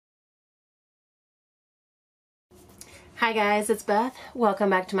Hi guys, it's Beth.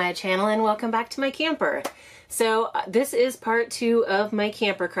 Welcome back to my channel and welcome back to my camper. So this is part 2 of my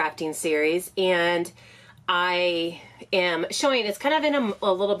camper crafting series, and I am showing, it's kind of in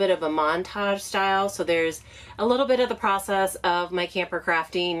a little bit of a montage style. So there's a little bit of the process of my camper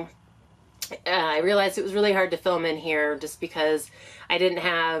crafting. I realized it was really hard to film in here just because I didn't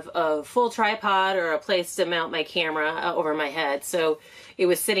have a full tripod or a place to mount my camera over my head. So it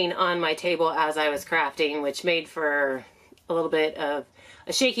was sitting on my table as I was crafting, which made for a little bit of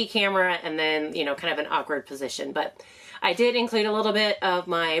a shaky camera and then, you know, kind of an awkward position. But I did include a little bit of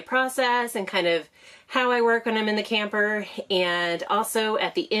my process and kind of how I work when I'm in the camper. And also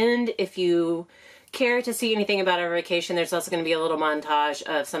at the end, if you care to see anything about our vacation, there's also going to be a little montage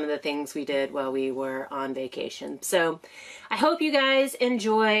of some of the things we did while we were on vacation. So I hope you guys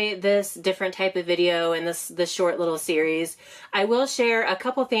enjoy this different type of video and this short little series. I will share a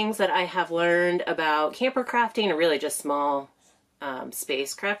couple things that I have learned about camper crafting, or really just small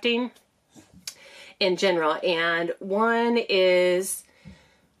space crafting in general. And one is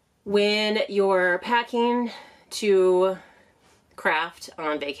when you're packing to craft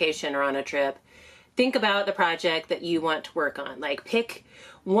on vacation or on a trip, think about the project that you want to work on. Like, pick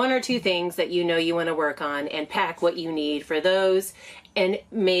 1 or 2 things that you know you want to work on and pack what you need for those, and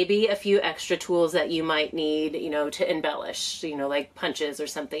maybe a few extra tools that you might need, you know, to embellish, you know, like punches or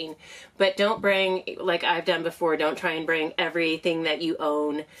something. But don't bring, like I've done before, don't try and bring everything that you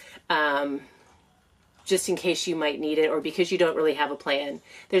own just in case you might need it or because you don't really have a plan.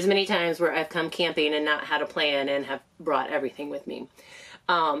 There's many times where I've come camping and not had a plan and have brought everything with me.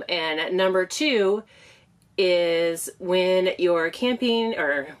 And number 2 is when you're camping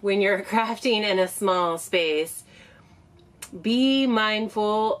or when you're crafting in a small space, be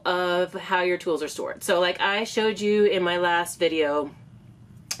mindful of how your tools are stored. So like I showed you in my last video,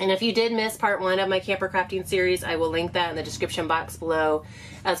 and if you did miss part 1 of my camper crafting series, I will link that in the description box below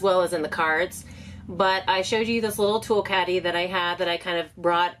as well as in the cards. But I showed you this little tool caddy that I had that I kind of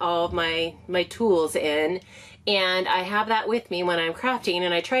brought all of my tools in. And I have that with me when I'm crafting,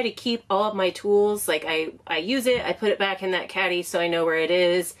 and I try to keep all of my tools, like I use it, I put it back in that caddy so I know where it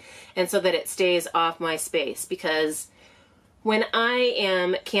is, and so that it stays off my space. Because when I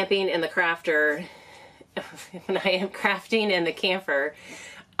am camping in the crafter, when I am crafting in the camper,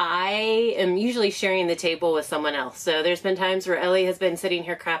 I am usually sharing the table with someone else. So there's been times where Ellie has been sitting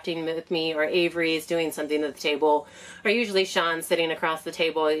here crafting with me, or Avery is doing something at the table, or usually Sean's sitting across the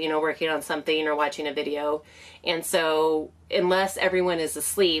table, you know, working on something or watching a video. And so unless everyone is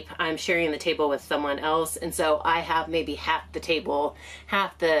asleep, I'm sharing the table with someone else. And so I have maybe half the table,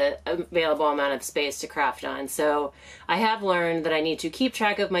 half the available amount of space to craft on. So I have learned that I need to keep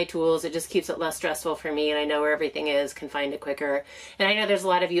track of my tools. It just keeps it less stressful for me, and I know where everything is, can find it quicker. And I know there's a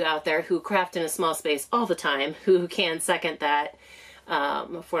lot of you out there who craft in a small space all the time who can second that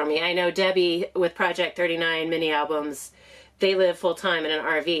for me. I know Debbie with Project 39 mini albums, they live full time in an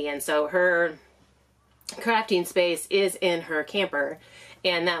RV, and so her crafting space is in her camper,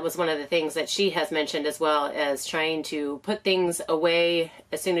 and that was one of the things that she has mentioned, as well as trying to put things away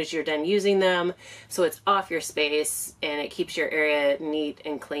as soon as you're done using them so it's off your space and it keeps your area neat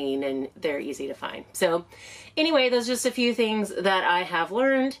and clean and they're easy to find. So anyway, those are just a few things that I have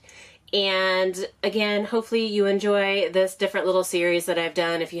learned. And again, hopefully you enjoy this different little series that I've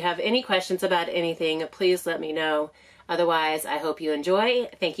done. If you have any questions about anything, please let me know. Otherwise, I hope you enjoy.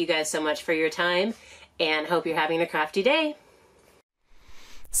 Thank you guys so much for your time, and hope you're having a crafty day.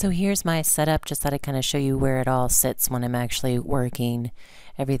 So here's my setup, just thought I'd kind of show you where it all sits when I'm actually working.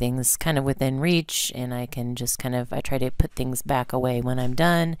 Everything's kind of within reach, and I can just kind of, I try to put things back away when I'm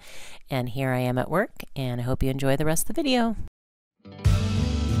done. And here I am at work, and I hope you enjoy the rest of the video.